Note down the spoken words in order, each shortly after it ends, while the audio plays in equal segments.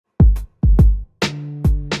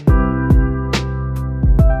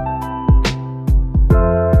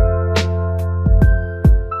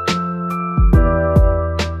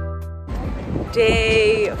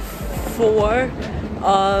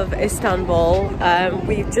of Istanbul.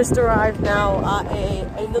 We've just arrived now at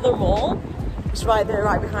another mall. It's right there,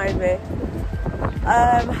 right behind me.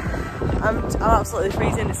 I'm absolutely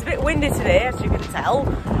freezing. It's a bit windy today, as you can tell.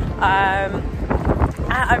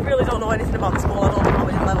 I really don't know anything about this mall. I don't know how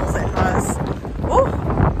many levels it has. Oh,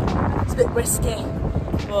 it's a bit risky,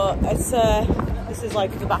 but it's this is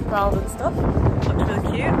like the background and stuff. Looks really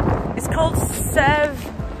cute. It's called Sevahir.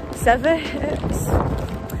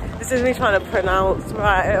 This is me trying to pronounce.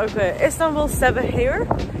 Right, okay. Istanbul Sevahir.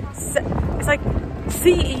 It's like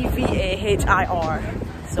Cevahir.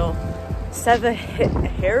 So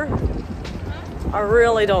Sevahir. I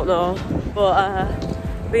really don't know,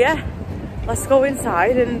 but yeah, let's go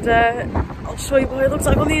inside and I'll show you what it looks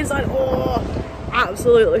like on the inside. Oh,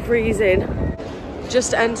 absolutely freezing.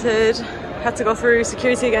 Just entered. Had to go through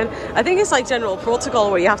security again. I think it's like general protocol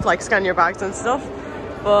where you have to like scan your bags and stuff.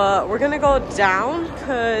 But we're gonna go down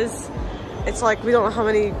because it's like we don't know how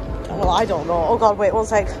many. Well, I don't know. Oh god, wait one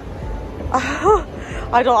sec.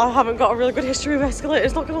 I haven't got a really good history of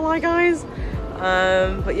escalators, not gonna lie, guys.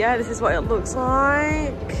 But yeah, this is what it looks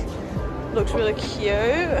like. Looks really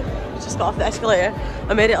cute. Just got off the escalator.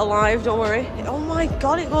 I made it alive, don't worry. Oh my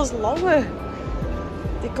god, it goes lower.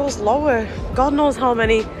 It goes lower. God knows how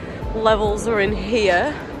many levels are in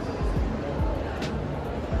here.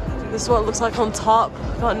 This is what it looks like on top.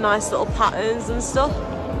 Got nice little patterns and stuff.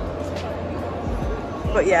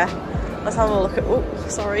 But yeah, let's have a look at, oh,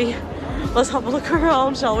 sorry. Let's have a look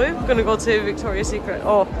around, shall we? We're gonna go to Victoria's Secret.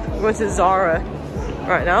 Oh, we're going to Zara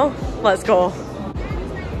right now. Let's go.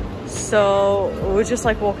 So we're just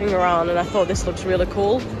like walking around and I thought this looks really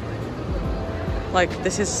cool. Like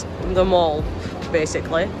this is the mall,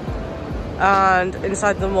 basically. And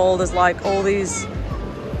inside the mall there's like all these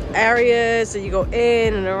areas that you go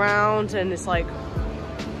in and around, and it's like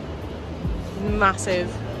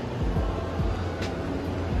massive.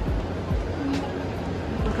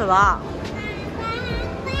 Look at that.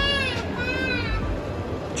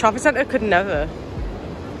 Shopping centre could never.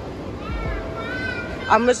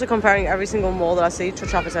 I'm literally comparing every single mall that I see to a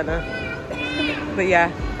shopping centre. But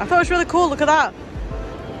yeah, I thought it was really cool. Look at that.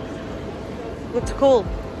 Looks cool.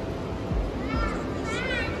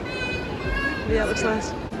 Yeah, it looks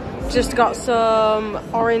nice. Just got some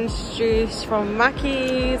orange juice from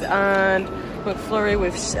Mackey's and McFlurry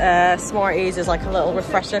with Smarties as like a little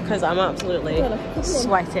refresher because I'm absolutely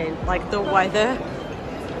sweating. Like the weather,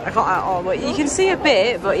 I can't at all, but you can see a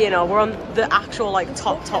bit, but you know, we're on the actual like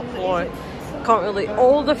top floor. Can't really,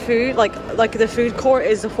 all the food, like the food court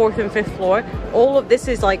is the 4th and 5th floor. All of this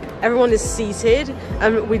is like, everyone is seated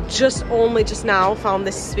and we just now found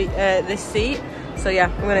this seat. So yeah,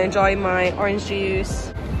 I'm gonna enjoy my orange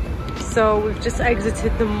juice. So we've just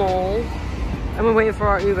exited the mall and we're waiting for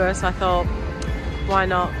our Uber, so I thought, why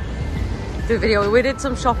not do a video? We did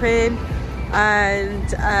some shopping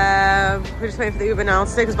and we're just waiting for the Uber now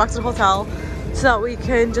to take us back to the hotel so that we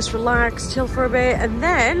can just relax, chill for a bit, and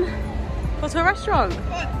then go to a restaurant.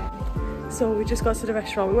 So we just got to the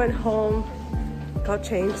restaurant, we went home, got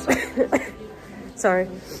changed. Sorry,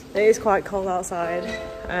 it is quite cold outside,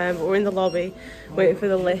 but we're in the lobby waiting for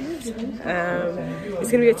the lift.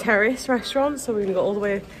 It's gonna be a terrace restaurant, so we're gonna go all the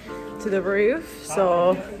way to the roof.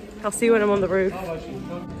 So I'll see you when I'm on the roof.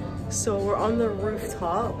 So we're on the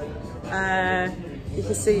rooftop. You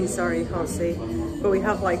can see, sorry you can't see, but we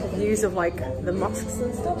have like views of like the mosques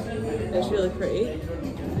and stuff. It's really pretty.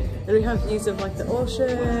 And we have views of like the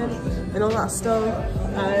ocean and all that stuff.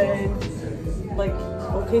 And like,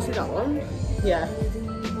 oh, can you see that one? Yeah.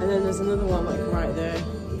 And then there's another one like right there.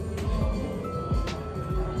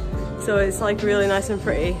 So it's like really nice and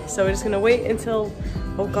pretty. So we're just gonna wait until,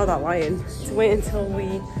 oh god, that lion. To wait until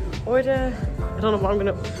we order. I don't know what I'm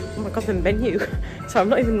gonna, oh my god, the menu. So I'm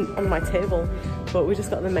not even on my table, but we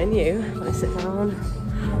just got the menu. Let me sit down.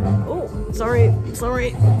 Oh, sorry. This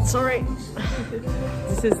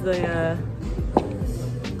is the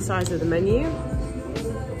size of the menu.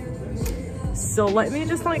 So let me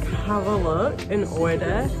just like have a look and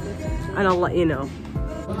order and I'll let you know.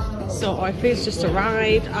 So our food's just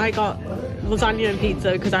arrived. I got lasagna and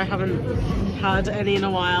pizza because I haven't had any in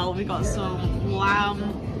a while. We got some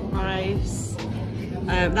lamb, rice.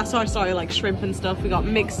 That's how I started, like shrimp and stuff. We got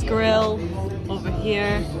mixed grill over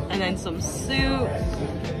here and then some soup.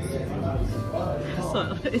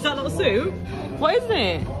 So, is that not soup? What is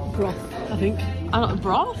it? Broth, I think.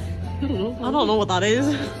 Broth? I don't know what that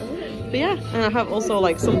is. But yeah, and I have also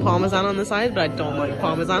like some parmesan on the side, but I don't like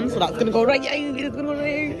parmesan, so that's gonna go right. Yay, it's gonna go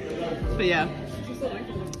right. But yeah,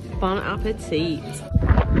 bon appetit.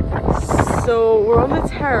 So we're on the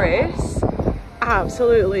terrace.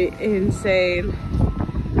 Absolutely insane.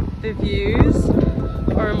 The views.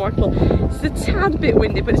 are remarkable. It's a tad bit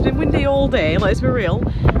windy, but it's been windy all day, let's be real.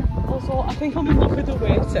 Also, I think I'm in love with the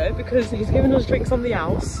waiter because he's giving us drinks on the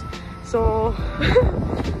house. So,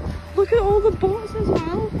 look at all the boats as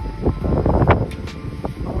well.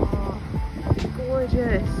 Oh,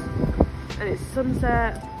 gorgeous. And it's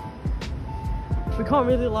sunset. We can't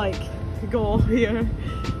really like go here,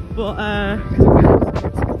 but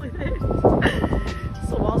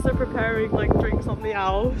so whilst they're preparing like drinks on the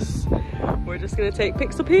house, we're just gonna take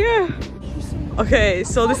pics up here. Okay,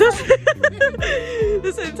 so this is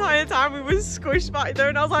this entire time we were squished back there,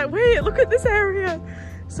 and I was like, wait, look at this area.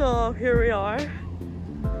 So here we are.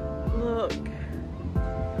 Look.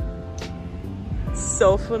 It's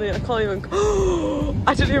so funny. I can't even.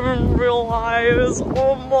 I didn't even realize.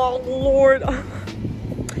 Oh my lord.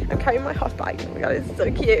 I'm carrying my hot bag. Oh my god, it's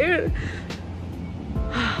so cute.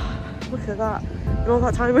 Look at that. And all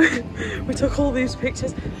that time we took all these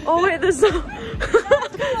pictures. Oh wait, there's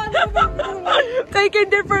taking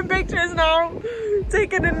different pictures now.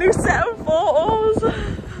 Taking a new set of photos.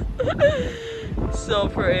 So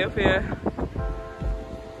pretty up here.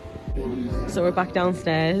 So we're back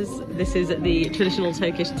downstairs. This is the traditional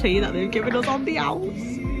Turkish tea that they've given us on the house.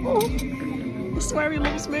 Oh, I swear he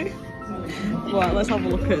loves me. Right, let's have a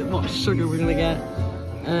look at what sugar we're gonna get.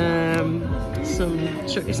 Some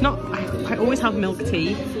sugar. It's not, I always have milk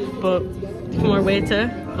tea, but for my waiter,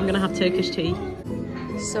 I'm gonna have Turkish tea.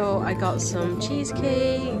 So I got some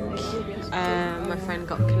cheesecake, my friend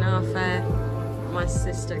got kanafe, my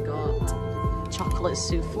sister got chocolate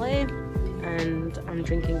souffle, and I'm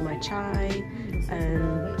drinking my chai,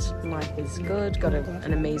 and life is good. Got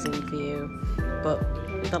an amazing view, but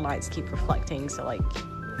the lights keep reflecting, so like,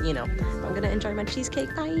 you know, I'm gonna enjoy my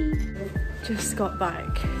cheesecake. Bye. Just got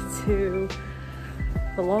back to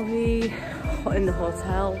the lobby in the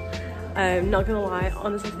hotel. Not gonna lie,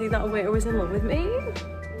 honestly, I think that waiter was in love with me.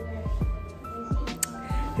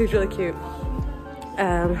 He was really cute.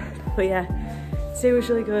 But yeah, today was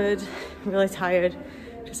really good. I'm really tired.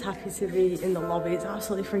 Just happy to be in the lobby. It's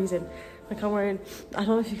absolutely freezing. Like I'm wearing, I don't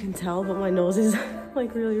know if you can tell, but my nose is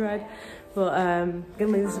like really red. But I'm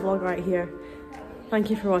gonna leave this vlog right here. Thank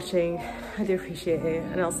you for watching. I do appreciate it,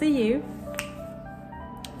 and I'll see you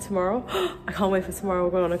tomorrow. I can't wait for tomorrow.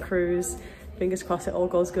 We're going on a cruise. Fingers crossed it all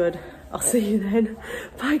goes good. I'll see you then.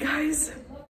 Bye guys.